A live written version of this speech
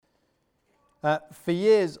For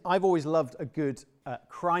years, I've always loved a good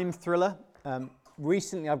crime thriller.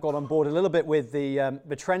 Recently, I've got on board a little bit with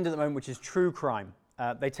the trend at the moment, which is true crime.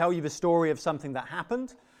 They tell you the story of something that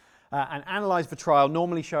happened and analyse the trial,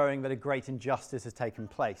 normally showing that a great injustice has taken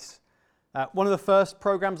place. One of the first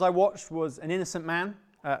programs I watched was An Innocent Man,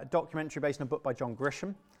 a documentary based on a book by John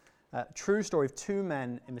Grisham. True story of two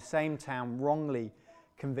men in the same town wrongly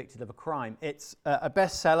convicted of a crime. It's a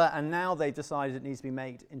bestseller, and now they've decided it needs to be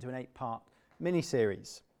made into an 8-part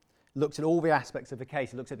miniseries. Looks at all the aspects of the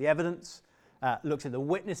case. It looks at the evidence, looks at the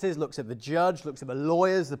witnesses, looks at the judge, looks at the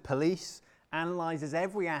lawyers, the police, analyses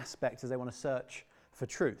every aspect as they want to search for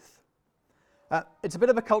truth. It's a bit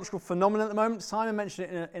of a cultural phenomenon at the moment. Simon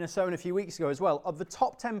mentioned it in a sermon a few weeks ago as well. Of the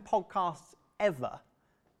top 10 podcasts ever,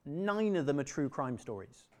 9 of them are true crime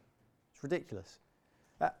stories. It's ridiculous.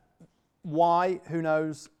 Why? Who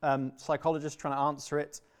knows? Psychologists trying to answer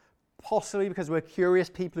it. Possibly because we're curious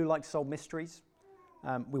people who like to solve mysteries.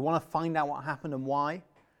 We want to find out what happened and why.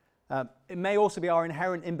 It may also be our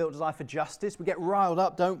inherent inbuilt desire for justice. We get riled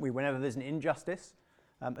up, don't we, whenever there's an injustice,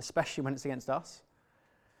 especially when it's against us.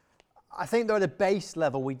 I think, though, at a base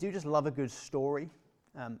level, we do just love a good story,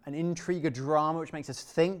 an intrigue, a drama, which makes us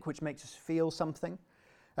think, which makes us feel something.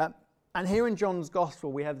 And here in John's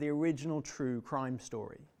Gospel, we have the original true crime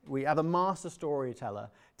story. We have a master storyteller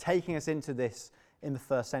taking us into this in the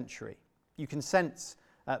first century. You can sense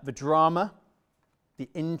the drama, the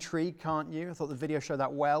intrigue, can't you? I thought the video showed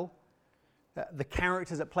that well. The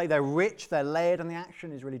characters at play, they're rich, they're layered, and the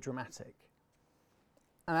action is really dramatic.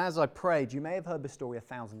 And as I prayed, you may have heard this story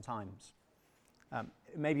 1,000 times.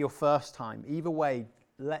 It may be your first time. Either way,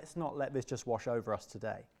 let's not let this just wash over us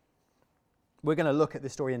today. We're going to look at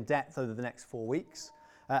this story in depth over the next 4 weeks.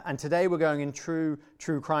 And today we're going in true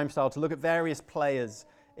crime style to look at various players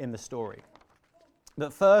in the story.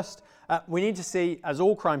 But first, we need to see, as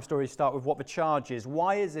all crime stories start, with what the charge is.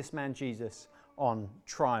 Why is this man Jesus on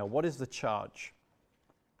trial? What is the charge?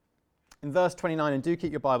 In verse 29, and do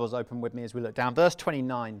keep your Bibles open with me as we look down. Verse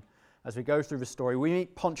 29, as we go through the story, we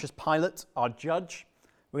meet Pontius Pilate, our judge.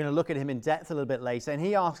 We're going to look at him in depth a little bit later, and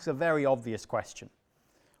he asks a very obvious question.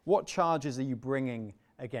 What charges are you bringing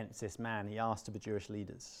against this man? He asked to the Jewish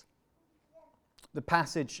leaders. The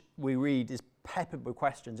passage we read is peppered with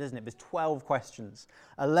questions, isn't it? There's 12 questions,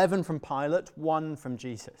 11 from Pilate, 1 from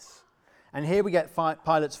Jesus. And here we get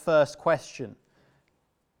Pilate's first question.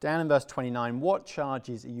 Down in verse 29, what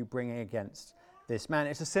charges are you bringing against this man?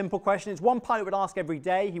 It's a simple question. It's one Pilate would ask every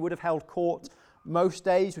day. He would have held court most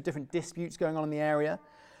days with different disputes going on in the area.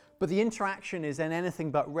 But the interaction is then anything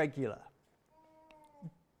but regular.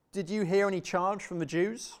 Did you hear any charge from the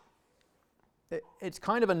Jews? It's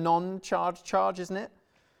kind of a non-charge charge, isn't it?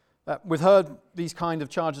 We've heard these kind of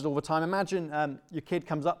charges all the time. Imagine your kid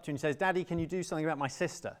comes up to you and says, "Daddy, can you do something about my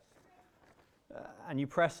sister?" And you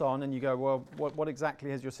press on and you go, "Well, what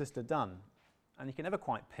exactly has your sister done?" And you can never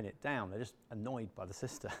quite pin it down. They're just annoyed by the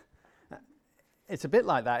sister. It's a bit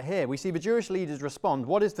like that here. We see the Jewish leaders respond.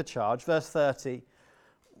 What is the charge? Verse 30,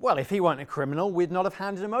 well, if he weren't a criminal, we'd not have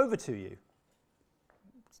handed him over to you.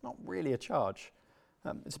 It's not really a charge.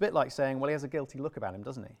 It's a bit like saying, well, he has a guilty look about him,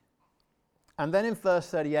 doesn't he? And then in verse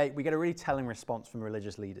 38, we get a really telling response from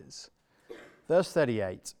religious leaders. Verse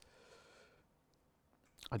 38.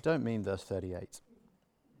 I don't mean verse 38.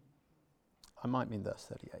 I might mean verse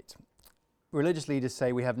 38. Religious leaders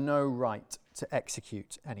say we have no right to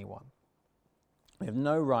execute anyone. We have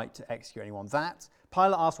no right to execute anyone. That,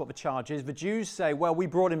 Pilate asks what the charge is. The Jews say, well, we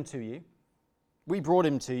brought him to you. We brought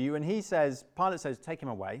him to you. And Pilate says, take him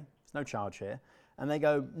away. There's no charge here. And they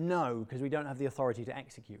go, no, because we don't have the authority to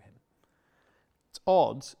execute him. It's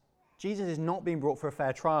odd. Jesus is not being brought for a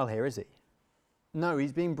fair trial here, is he? No,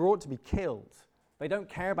 he's being brought to be killed. They don't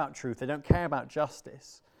care about truth. They don't care about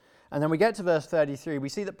justice. And then we get to verse 33. We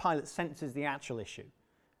see that Pilate senses the actual issue.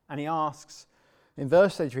 And he asks, in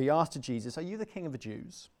verse 33, he asks to Jesus, are you the king of the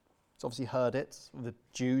Jews? He's obviously heard it. The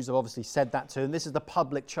Jews have obviously said that to him. This is the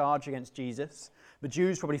public charge against Jesus. The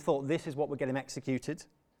Jews probably thought this is what would get him executed.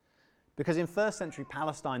 Because in first century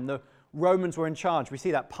Palestine, the Romans were in charge. We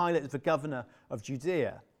see that Pilate is the governor of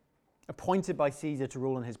Judea, appointed by Caesar to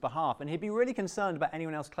rule on his behalf. And he'd be really concerned about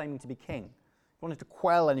anyone else claiming to be king. He wanted to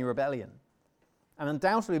quell any rebellion. And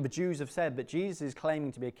undoubtedly the Jews have said that Jesus is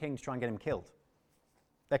claiming to be a king to try and get him killed.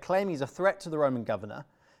 They're claiming he's a threat to the Roman governor,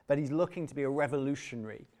 but he's looking to be a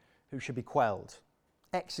revolutionary who should be quelled,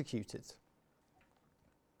 executed.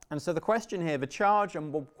 And so the question here, the charge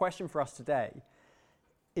and the question for us today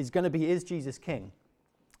is going to be, is Jesus king?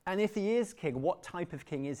 And if he is king, what type of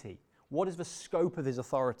king is he? What is the scope of his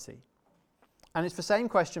authority? And it's the same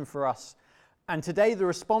question for us. And today the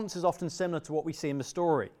response is often similar to what we see in the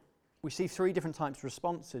story. we see three different types of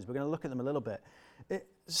responses. We're going to look at them a little bit.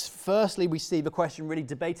 Firstly, we see the question really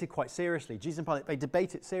debated quite seriously. Jesus and Pilate, they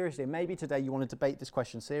debate it seriously, and maybe today you want to debate this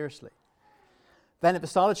question seriously. Then at the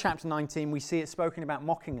start of chapter 19, we see it spoken about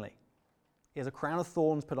mockingly. He has a crown of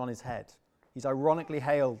thorns put on his head. He's ironically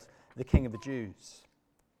hailed the King of the Jews.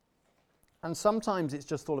 And sometimes it's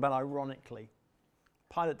just thought about ironically.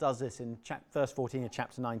 Pilate does this in verse 14 of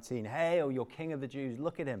chapter 19. Hail, your King of the Jews.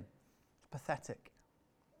 Look at him. It's pathetic.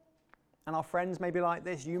 And our friends may be like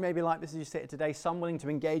this. You may be like this as you sit here today. Some willing to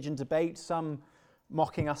engage in debate. Some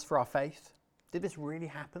mocking us for our faith. Did this really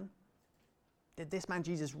happen? Did this man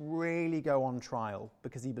Jesus really go on trial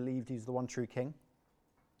because he believed he was the one true king?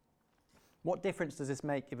 What difference does this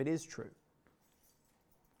make if it is true?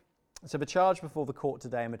 So the charge before the court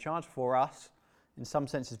today, and the charge before us, in some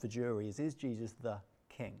senses the jury, is Jesus the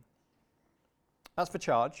king? That's the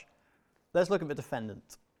charge. Let's look at the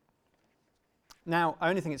defendant. Now, I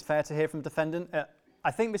only think it's fair to hear from the defendant. I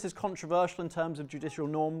think this is controversial in terms of judicial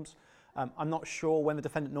norms. I'm not sure when the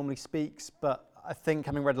defendant normally speaks, but I think,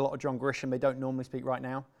 having read a lot of John Grisham, they don't normally speak right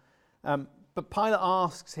now. But Pilate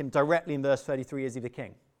asks him directly in verse 33, is he the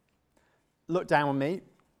king? Look down on me.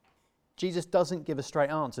 Jesus doesn't give a straight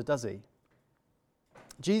answer, does he?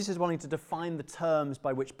 Jesus is wanting to define the terms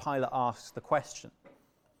by which Pilate asks the question.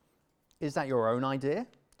 Is that your own idea?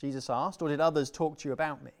 Jesus asked, or did others talk to you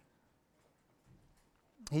about me?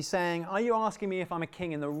 He's saying, are you asking me if I'm a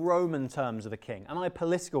king in the Roman terms of a king? Am I a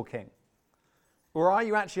political king? Or are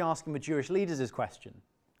you actually asking the Jewish leaders this question?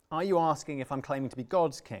 Are you asking if I'm claiming to be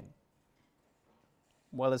God's king?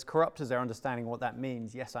 Well, as corrupt as their understanding of what that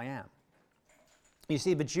means, yes, I am. You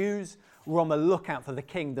see, the Jews were on the lookout for the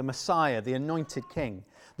king, the Messiah, the anointed king,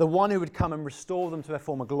 the one who would come and restore them to their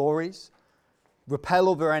former glories, repel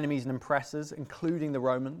all their enemies and oppressors, including the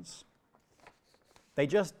Romans. They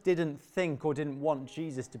just didn't think or didn't want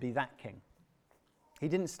Jesus to be that king. He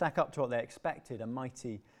didn't stack up to what they expected, a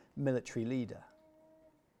mighty military leader.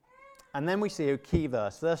 And then we see a key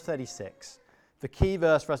verse, verse 36. The key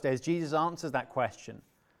verse for us today is Jesus answers that question.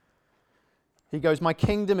 He goes, my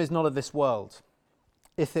kingdom is not of this world.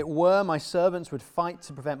 If it were, my servants would fight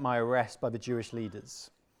to prevent my arrest by the Jewish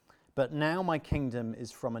leaders. But now my kingdom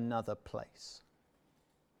is from another place.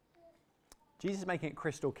 Jesus is making it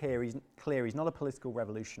crystal clear. He's not a political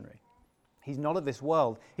revolutionary. He's not of this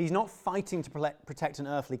world. He's not fighting to protect an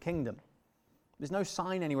earthly kingdom. There's no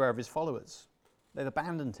sign anywhere of his followers. They've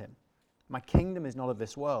abandoned him. My kingdom is not of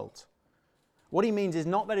this world. What he means is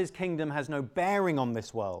not that his kingdom has no bearing on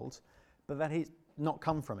this world, but that he's not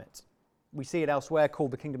come from it. We see it elsewhere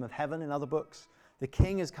called the kingdom of heaven in other books. The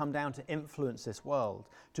king has come down to influence this world,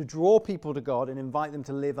 to draw people to God and invite them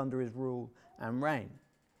to live under his rule and reign.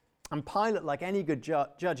 And Pilate, like any good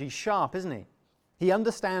judge, he's sharp, isn't he? He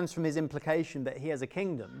understands from his implication that he has a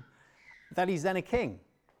kingdom, that he's then a king.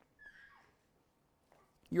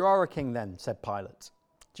 You are a king then, said Pilate.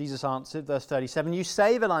 Jesus answered, verse 37, you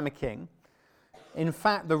say that I'm a king. In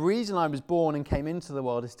fact, the reason I was born and came into the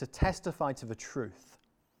world is to testify to the truth.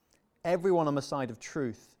 Everyone on the side of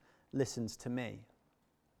truth listens to me.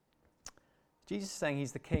 Jesus is saying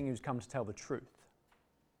he's the king who's come to tell the truth.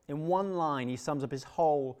 In one line, he sums up his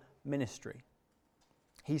whole ministry.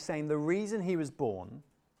 He's saying the reason he was born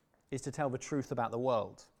is to tell the truth about the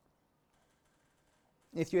world.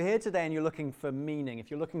 If you're here today and you're looking for meaning, if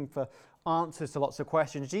you're looking for answers to lots of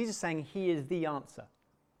questions, Jesus is saying he is the answer.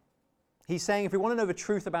 He's saying if we want to know the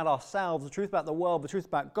truth about ourselves, the truth about the world, the truth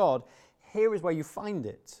about God, here is where you find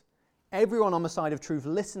it. Everyone on the side of truth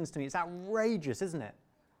listens to me. It's outrageous, isn't it?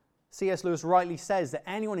 C.S. Lewis rightly says that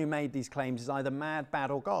anyone who made these claims is either mad,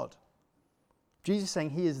 bad, or God. Jesus is saying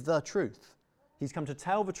he is the truth. He's come to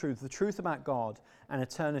tell the truth about God and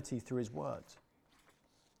eternity through his word.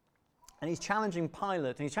 And he's challenging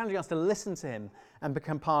Pilate, and he's challenging us to listen to him and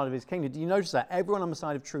become part of his kingdom. Do you notice that? Everyone on the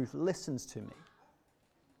side of truth listens to me.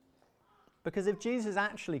 Because if Jesus is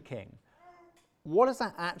actually king, what does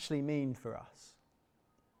that actually mean for us?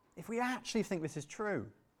 If we actually think this is true,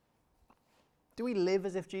 do we live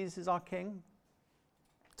as if Jesus is our king?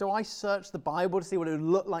 Do I search the Bible to see what it would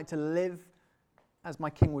look like to live as my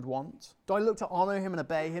king would want? Do I look to honor him and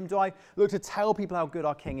obey him? Do I look to tell people how good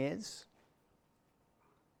our king is?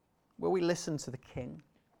 Will we listen to the king?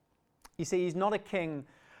 You see, he's not a king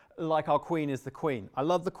like our queen is the queen. I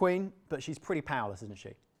love the queen, but she's pretty powerless, isn't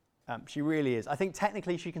she? She really is. I think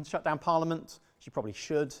technically she can shut down Parliament. She probably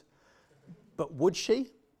should. But would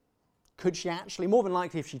she? Could she actually? More than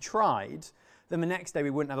likely, if she tried, then the next day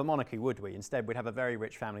we wouldn't have a monarchy, would we? Instead, we'd have a very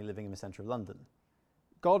rich family living in the centre of London.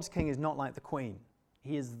 God's king is not like the queen.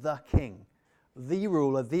 He is the king the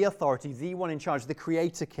ruler, the authority, the one in charge, the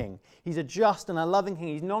creator king. He's a just and a loving king.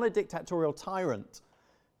 He's not a dictatorial tyrant,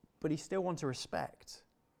 but he's still one to respect.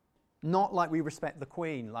 Not like we respect the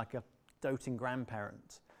Queen, like a doting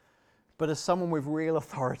grandparent, but as someone with real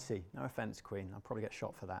authority. No offense, Queen, I'll probably get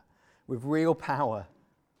shot for that. With real power,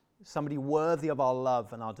 somebody worthy of our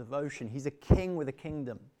love and our devotion. He's a king with a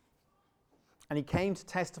kingdom. And he came to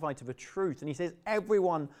testify to the truth. And he says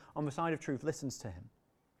everyone on the side of truth listens to him.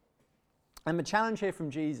 And the challenge here from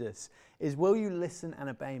Jesus is, will you listen and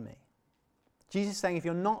obey me? Jesus is saying, if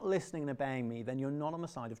you're not listening and obeying me, then you're not on the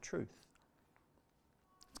side of truth.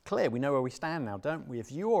 It's clear, we know where we stand now, don't we?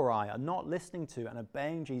 If you or I are not listening to and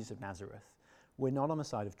obeying Jesus of Nazareth, we're not on the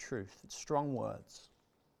side of truth. It's strong words.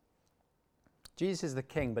 Jesus is the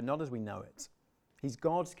king, but not as we know it. He's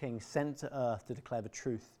God's king sent to earth to declare the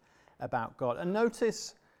truth about God. And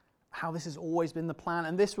notice how this has always been the plan.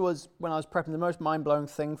 And this was, when I was prepping, the most mind-blowing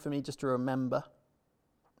thing for me just to remember.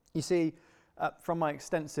 You see, from my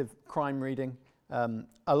extensive crime reading,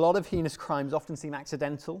 a lot of heinous crimes often seem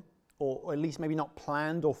accidental, or at least maybe not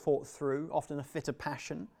planned or thought through, often a fit of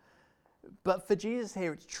passion. But for Jesus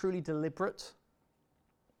here, it's truly deliberate.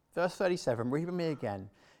 Verse 37, read with me again.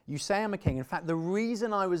 You say I'm a king. In fact, the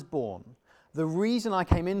reason I was born, the reason I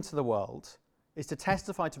came into the world, is to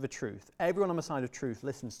testify to the truth. Everyone on the side of truth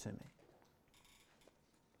listens to me.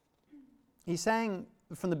 He's saying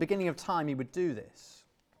from the beginning of time he would do this.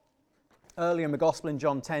 Earlier in the Gospel in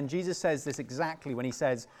John 10, Jesus says this exactly when he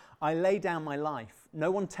says, I lay down my life. No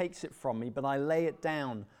one takes it from me, but I lay it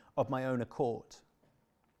down of my own accord.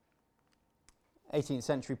 18th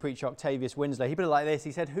century preacher Octavius Winslow, he put it like this.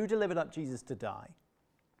 He said, who delivered up Jesus to die?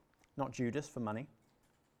 Not Judas for money.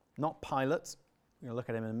 Not Pilate. We're going to look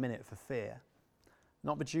at him in a minute for fear.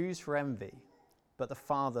 Not the Jews for envy, but the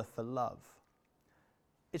Father for love.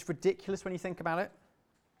 It's ridiculous when you think about it.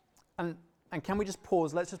 And can we just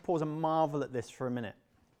pause? Let's just pause and marvel at this for a minute.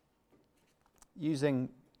 Using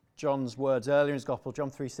John's words earlier in his Gospel, John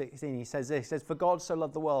 3:16, he says this. He says, for God so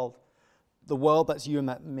loved the world that's you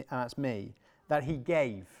and that's me, that he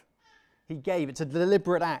gave. He gave. It's a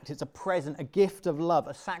deliberate act. It's a present, a gift of love,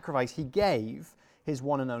 a sacrifice. He gave his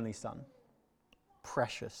one and only Son.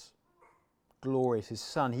 Precious, glorious, his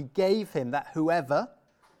Son. He gave him that whoever,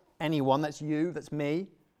 anyone, that's you, that's me,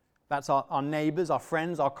 that's our neighbours, our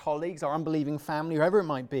friends, our colleagues, our unbelieving family, whoever it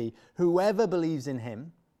might be, whoever believes in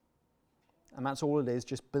him, and that's all it is,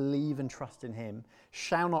 just believe and trust in him,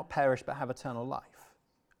 shall not perish but have eternal life.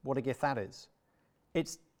 What a gift that is.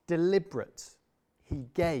 It's deliberate. He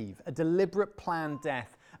gave a deliberate planned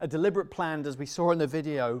death, a deliberate planned, as we saw in the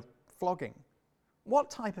video, flogging. What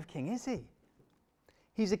type of king is he?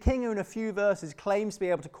 He's a king who in a few verses claims to be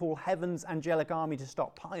able to call heaven's angelic army to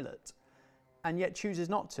stop Pilate, and yet chooses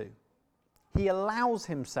not to. He allows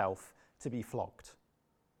himself to be flogged,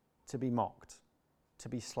 to be mocked, to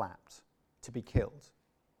be slapped, to be killed.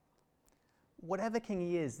 Whatever king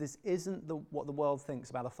he is, this isn't what the world thinks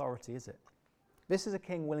about authority, is it? This is a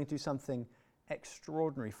king willing to do something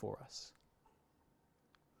extraordinary for us.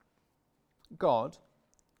 God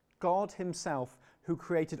himself, who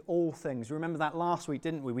created all things. Remember that last week,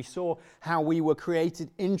 didn't we? We saw how we were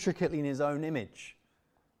created intricately in his own image.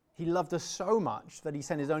 He loved us so much that he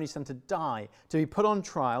sent his only Son to die, to be put on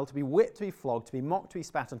trial, to be whipped, to be flogged, to be mocked, to be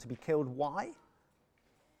spat on, to be killed. Why?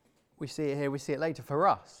 We see it here, we see it later. For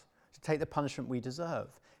us, to take the punishment we deserve.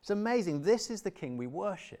 It's amazing. This is the king we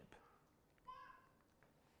worship.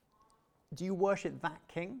 Do you worship that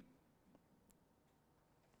king?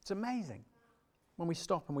 It's amazing when we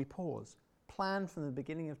stop and we pause. Planned from the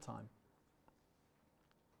beginning of time.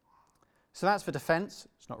 So that's for defense.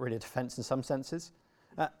 It's not really a defense in some senses.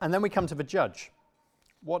 And then we come to the judge.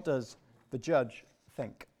 What does the judge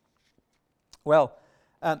think? Well,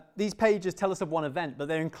 these pages tell us of one event, but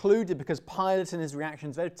they're included because Pilate and his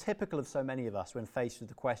reactions are very typical of so many of us when faced with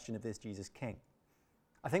the question of, is Jesus king?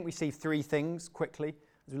 I think we see three things quickly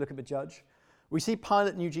as we look at the judge. We see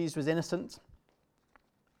Pilate knew Jesus was innocent.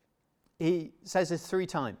 He says this 3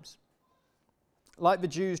 times. Like the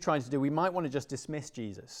Jews tried to do, we might want to just dismiss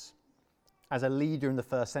Jesus as a leader in the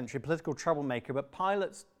first century, a political troublemaker, but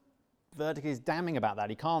Pilate's verdict is damning about that.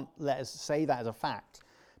 He can't let us say that as a fact,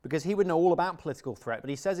 because he would know all about political threat, but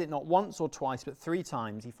he says it not once or twice, but 3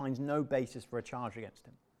 times. He finds no basis for a charge against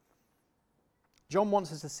him. John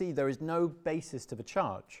wants us to see there is no basis to the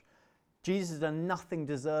charge. Jesus has done nothing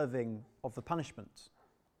deserving of the punishment.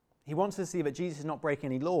 He wants us to see that Jesus is not breaking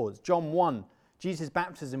any laws. John 1, Jesus'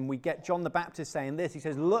 baptism, we get John the Baptist saying this. He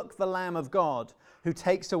says, look, the Lamb of God who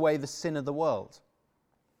takes away the sin of the world.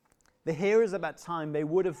 The hearers at that time, they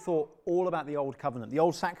would have thought all about the old covenant, the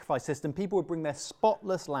old sacrifice system. People would bring their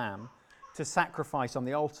spotless lamb to sacrifice on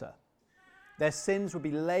the altar. Their sins would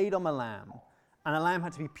be laid on the lamb, and a lamb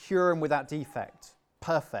had to be pure and without defect,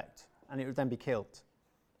 perfect, and it would then be killed.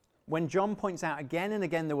 When John points out again and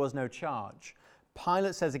again there was no charge,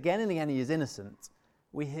 Pilate says again and again he is innocent,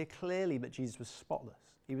 we hear clearly that Jesus was spotless.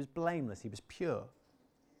 He was blameless. He was pure.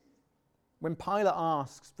 When Pilate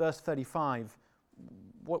asks, verse 35,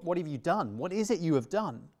 what have you done? What is it you have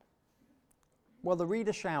done? Well, the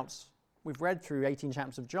reader shouts, we've read through 18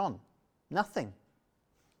 chapters of John. Nothing.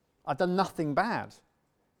 I've done nothing bad.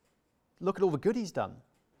 Look at all the good he's done.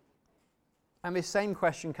 And this same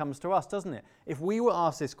question comes to us, doesn't it? If we were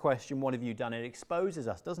asked this question, what have you done? It exposes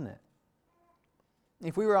us, doesn't it?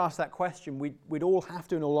 If we were asked that question, we'd all have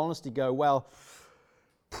to, in all honesty, go, well,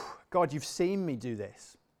 God, you've seen me do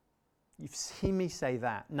this. You've seen me say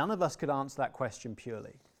that. None of us could answer that question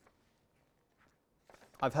purely.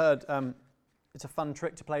 I've heard it's a fun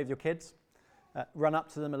trick to play with your kids. Run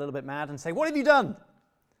up to them a little bit mad and say, what have you done?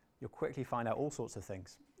 You'll quickly find out all sorts of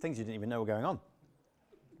things you didn't even know were going on.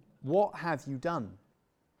 What have you done?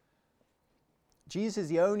 Jesus is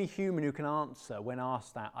the only human who can answer when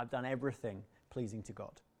asked that, I've done everything pleasing to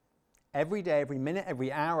God. Every day, every minute,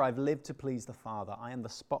 every hour, I've lived to please the Father. I am the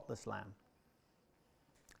spotless lamb.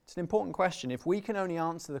 It's an important question. If we can only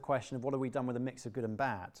answer the question of what have we done with a mix of good and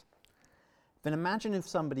bad, then imagine if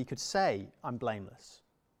somebody could say, I'm blameless.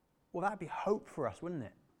 Well, that would be hope for us, wouldn't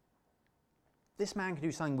it? This man can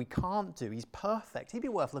do something we can't do. He's perfect. He'd be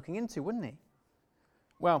worth looking into, wouldn't he?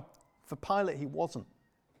 Well, for Pilate, he wasn't.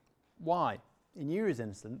 Why? He knew he was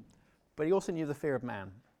innocent, but he also knew the fear of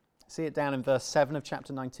man. See it down in verse 7 of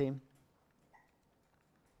chapter 19.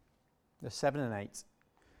 Verse 7 and 8.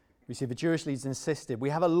 We see the Jewish leaders insisted, we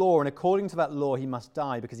have a law, and according to that law he must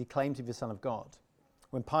die because he claimed to be the Son of God.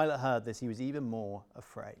 When Pilate heard this, he was even more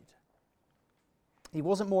afraid. He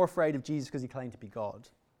wasn't more afraid of Jesus because he claimed to be God.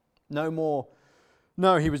 No,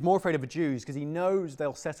 he was more afraid of the Jews because he knows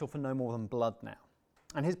they'll settle for no more than blood now.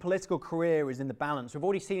 And his political career is in the balance. We've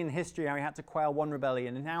already seen in history how he had to quell one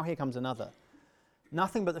rebellion, and now here comes another.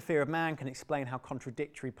 Nothing but the fear of man can explain how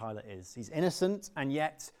contradictory Pilate is. He's innocent, and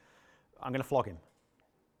yet I'm going to flog him.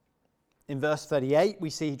 In verse 38, we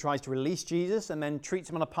see he tries to release Jesus and then treats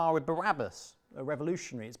him on a par with Barabbas, a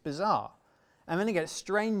revolutionary. It's bizarre. And then it gets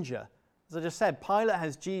stranger. As I just said, Pilate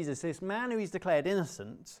has Jesus, this man who he's declared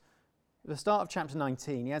innocent. At the start of chapter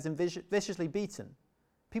 19, he has him viciously beaten.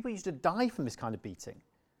 People used to die from this kind of beating.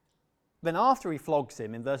 Then after he flogs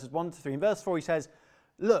him in verses 1 to 3, in verse 4 he says,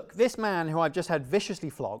 look, this man who I've just had viciously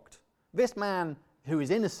flogged, this man who is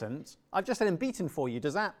innocent, I've just had him beaten for you.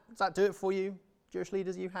 Does that do it for you, Jewish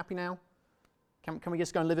leaders? Are you happy now? Can we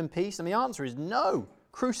just go and live in peace? And the answer is no.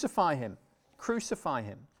 Crucify him. Crucify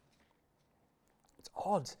him. It's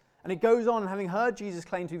odd. And it goes on, having heard Jesus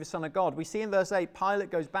claim to be the Son of God, we see in verse 8, Pilate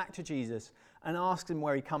goes back to Jesus and asks him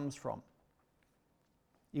where he comes from.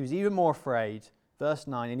 He was even more afraid. Verse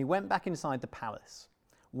 9, and he went back inside the palace.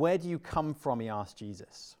 Where do you come from? He asked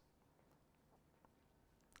Jesus.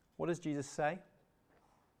 What does Jesus say?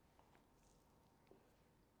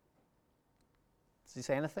 Does he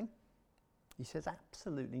say anything? He says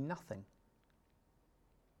absolutely nothing.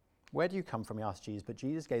 Where do you come from? He asked Jesus, but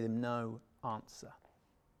Jesus gave him no answer.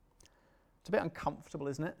 It's a bit uncomfortable,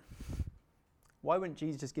 isn't it? Why wouldn't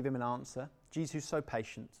Jesus just give him an answer? Jesus, who's so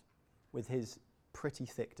patient with his pretty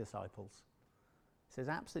thick disciples, says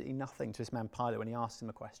absolutely nothing to this man Pilate when he asks him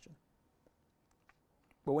a question.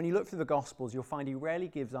 But when you look through the Gospels, you'll find he rarely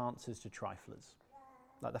gives answers to triflers,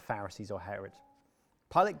 like the Pharisees or Herod.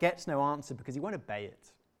 Pilate gets no answer because he won't obey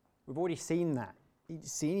it. We've already seen that.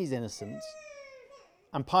 He's seen he's innocent.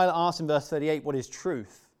 And Pilate asks in verse 38, what is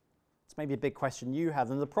truth? It's maybe a big question you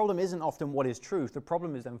have. And the problem isn't often what is truth. The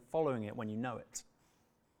problem is then following it when you know it.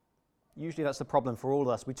 Usually that's the problem for all of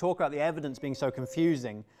us. We talk about the evidence being so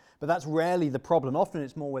confusing, but that's rarely the problem. Often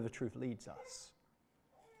it's more where the truth leads us.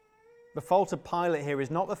 The fault of Pilate here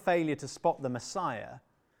is not the failure to spot the Messiah,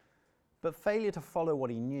 but failure to follow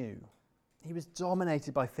what he knew. He was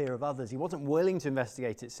dominated by fear of others. He wasn't willing to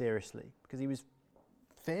investigate it seriously because he was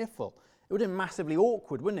fearful. It would have been massively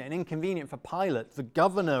awkward, wouldn't it? And inconvenient for Pilate, the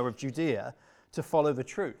governor of Judea, to follow the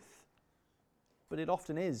truth. But it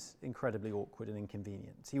often is incredibly awkward and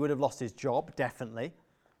inconvenient. He would have lost his job, definitely.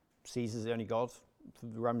 Caesar's the only god for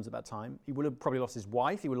the Romans at that time. He would have probably lost his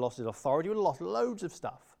wife. He would have lost his authority. He would have lost loads of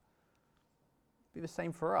stuff. It'd be the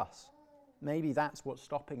same for us. Maybe that's what's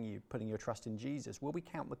stopping you putting your trust in Jesus. Will we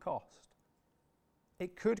count the cost?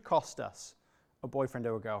 It could cost us a boyfriend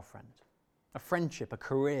or a girlfriend, a friendship, a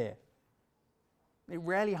career. It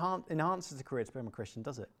rarely enhances a career to become a Christian,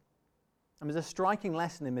 does it? And there's a striking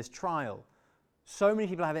lesson in this trial So many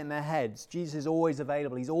people have it in their heads. Jesus is always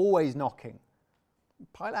available. He's always knocking.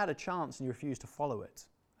 Pilate had a chance and he refused to follow it.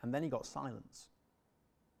 And then he got silence.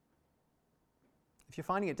 If you're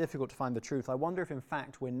finding it difficult to find the truth, I wonder if in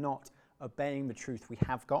fact we're not obeying the truth we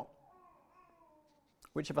have got.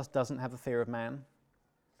 Which of us doesn't have the fear of man?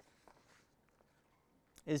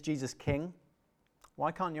 Is Jesus king?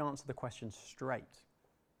 Why can't you answer the question straight?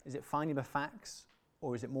 Is it finding the facts,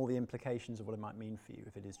 or is it more the implications of what it might mean for you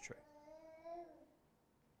if it is true?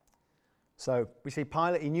 So we see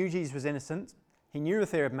Pilate, he knew Jesus was innocent. He knew the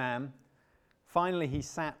fear of man. Finally, he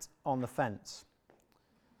sat on the fence.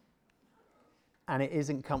 And it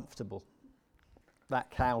isn't comfortable. That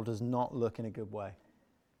cow does not look in a good way.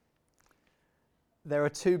 There are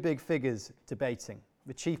two big figures debating,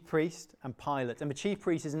 the chief priest and Pilate. And the chief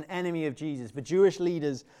priest is an enemy of Jesus. The Jewish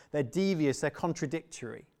leaders, they're devious, they're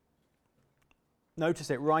contradictory. Notice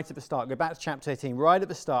it right at the start. Go back to chapter 18. Right at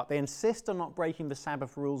the start, they insist on not breaking the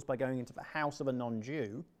Sabbath rules by going into the house of a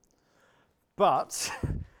non-Jew, but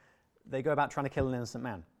they go about trying to kill an innocent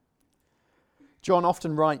man. John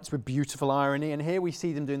often writes with beautiful irony, and here we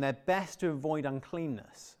see them doing their best to avoid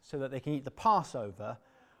uncleanness so that they can eat the Passover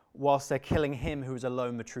whilst they're killing him who is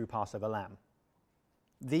alone the true Passover lamb.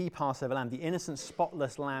 The Passover lamb, the innocent,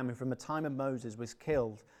 spotless lamb who from the time of Moses was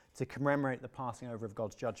killed to commemorate the passing over of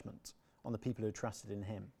God's judgment on the people who trusted in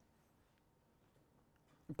him.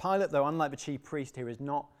 Pilate, though, unlike the chief priest here, he's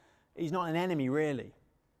not an enemy, really.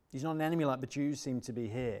 He's not an enemy like the Jews seem to be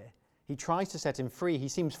here. He tries to set him free. He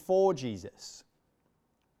seems for Jesus.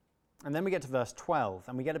 And then we get to verse 12,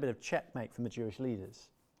 and we get a bit of checkmate from the Jewish leaders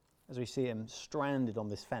as we see him stranded on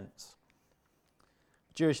this fence.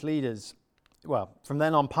 Jewish leaders, well, from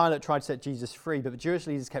then on, Pilate tried to set Jesus free, but the Jewish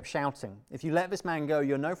leaders kept shouting, "If you let this man go,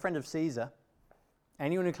 you're no friend of Caesar.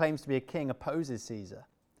 Anyone who claims to be a king opposes Caesar."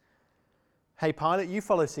 Hey, Pilate, you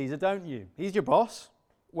follow Caesar, don't you? He's your boss.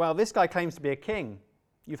 Well, this guy claims to be a king.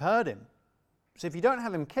 You've heard him. So if you don't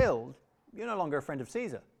have him killed, you're no longer a friend of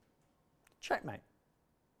Caesar. Checkmate.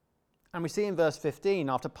 And we see in verse 15,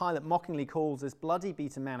 after Pilate mockingly calls this bloody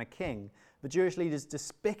beaten man a king, the Jewish leaders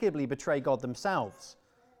despicably betray God themselves.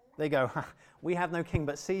 They go, "We have no king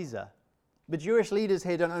but Caesar." The Jewish leaders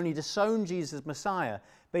here don't only disown Jesus as Messiah,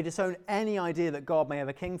 they disown any idea that God may have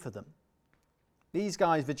a king for them. These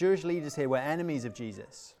guys, the Jewish leaders here, were enemies of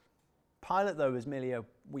Jesus. Pilate, though, was merely a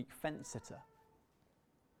weak fence sitter.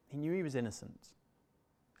 He knew he was innocent.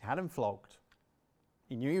 He had him flogged.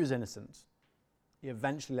 He knew he was innocent. He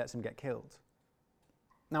eventually lets him get killed.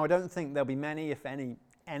 Now, I don't think there'll be many, if any,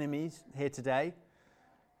 enemies here today,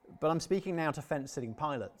 but I'm speaking now to fence-sitting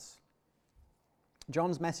Pilates.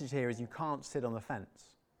 John's message here is you can't sit on the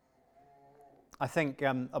fence. I think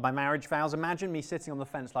of my marriage vows, imagine me sitting on the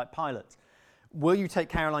fence like Pilate. Will you take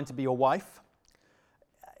Caroline to be your wife?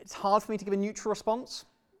 It's hard for me to give a neutral response.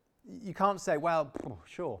 You can't say, well,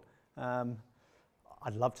 sure.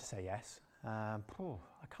 I'd love to say yes. I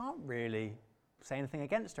can't really say anything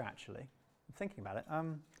against her, actually. I'm thinking about it.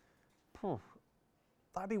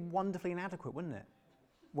 That'd be wonderfully inadequate, wouldn't it?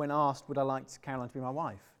 When asked, would I like Caroline to be my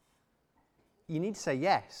wife? You need to say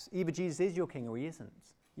yes. Either Jesus is your king or he isn't.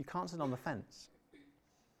 You can't sit on the fence.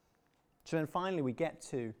 So then finally we get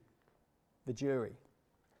to the jury.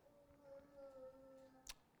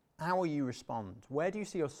 How will you respond? Where do you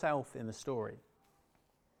see yourself in the story?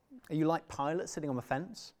 Are you like Pilate sitting on the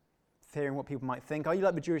fence, fearing what people might think? Are you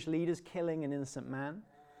like the Jewish leaders killing an innocent man?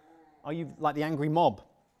 Are you like the angry mob,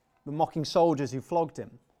 the mocking soldiers who flogged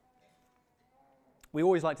him? We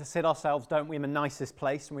always like to sit ourselves, don't we, in the nicest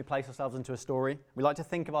place when we place ourselves into a story. We like to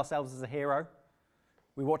think of ourselves as a hero.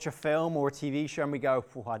 We watch a film or a TV show and we go,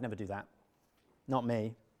 I'd never do that. Not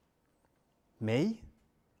me. Me?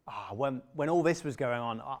 When all this was going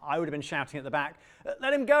on, I would have been shouting at the back,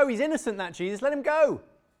 let him go, he's innocent, that Jesus, let him go.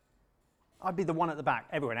 I'd be the one at the back.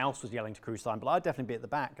 Everyone else was yelling to crucify him, but I'd definitely be at the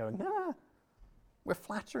back going, nah. We're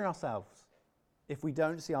flattering ourselves if we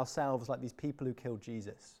don't see ourselves like these people who killed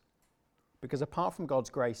Jesus. Because apart from God's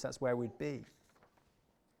grace, that's where we'd be.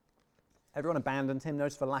 Everyone abandoned him,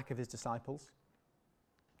 notice the lack of his disciples.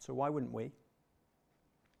 So why wouldn't we?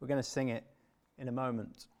 We're going to sing it in a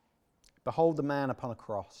moment. Behold the man upon a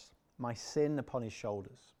cross, my sin upon his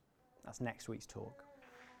shoulders. That's next week's talk.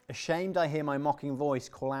 Ashamed I hear my mocking voice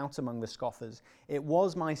call out among the scoffers. It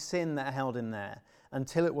was my sin that held him there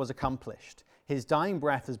until it was accomplished. His dying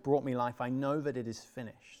breath has brought me life. I know that it is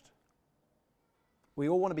finished. We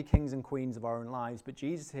all want to be kings and queens of our own lives, but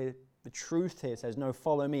Jesus here, the truth here says, no,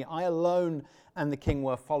 follow me. I alone am the king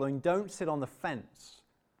worth following. Don't sit on the fence.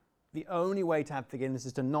 The only way to have forgiveness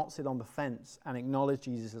is to not sit on the fence and acknowledge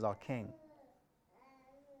Jesus as our king.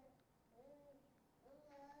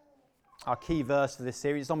 our key verse for this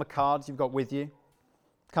series. It's on the cards you've got with you.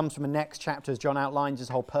 It comes from the next chapter as John outlines his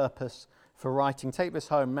whole purpose for writing. Take this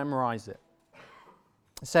home, memorize it.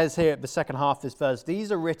 It says here at the second half of this verse,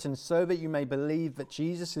 these are written so that you may believe that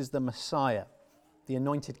Jesus is the Messiah, the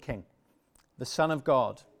anointed King, the Son of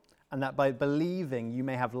God, and that by believing you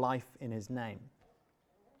may have life in his name.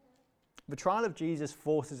 The trial of Jesus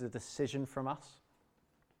forces a decision from us.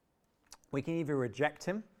 We can either reject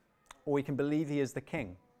him, or we can believe he is the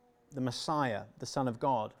King, the Messiah, the Son of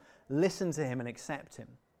God, listen to him and accept him,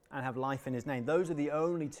 and have life in his name. Those are the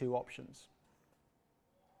only two options.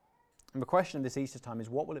 And the question of this Easter time is,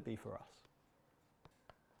 what will it be for us?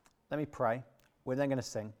 Let me pray. We're then going to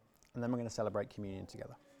sing, and then we're going to celebrate communion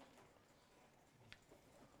together.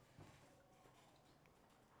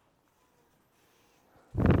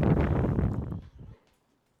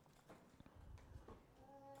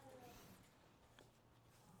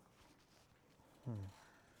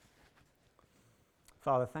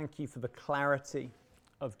 Father, thank you for the clarity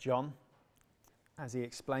of John as he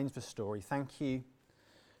explains the story. Thank you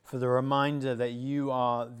for the reminder that you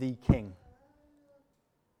are the King.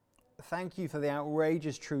 Thank you for the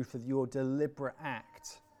outrageous truth of your deliberate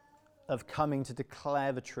act of coming to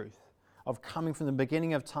declare the truth, of coming from the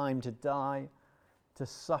beginning of time to die, to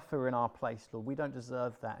suffer in our place, Lord. We don't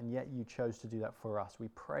deserve that, and yet you chose to do that for us. We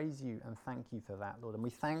praise you and thank you for that, Lord. And we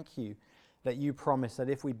thank you that you promise that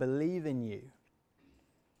if we believe in you,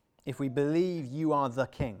 if we believe you are the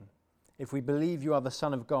King, if we believe you are the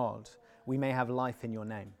Son of God, we may have life in your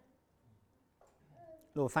name.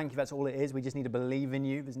 Lord, thank you, that's all it is. We just need to believe in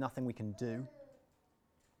you. There's nothing we can do.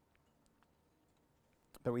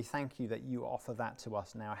 But we thank you that you offer that to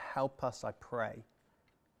us now. Help us, I pray,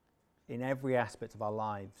 in every aspect of our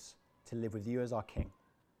lives to live with you as our King.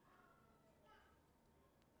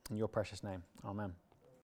 In your precious name, amen.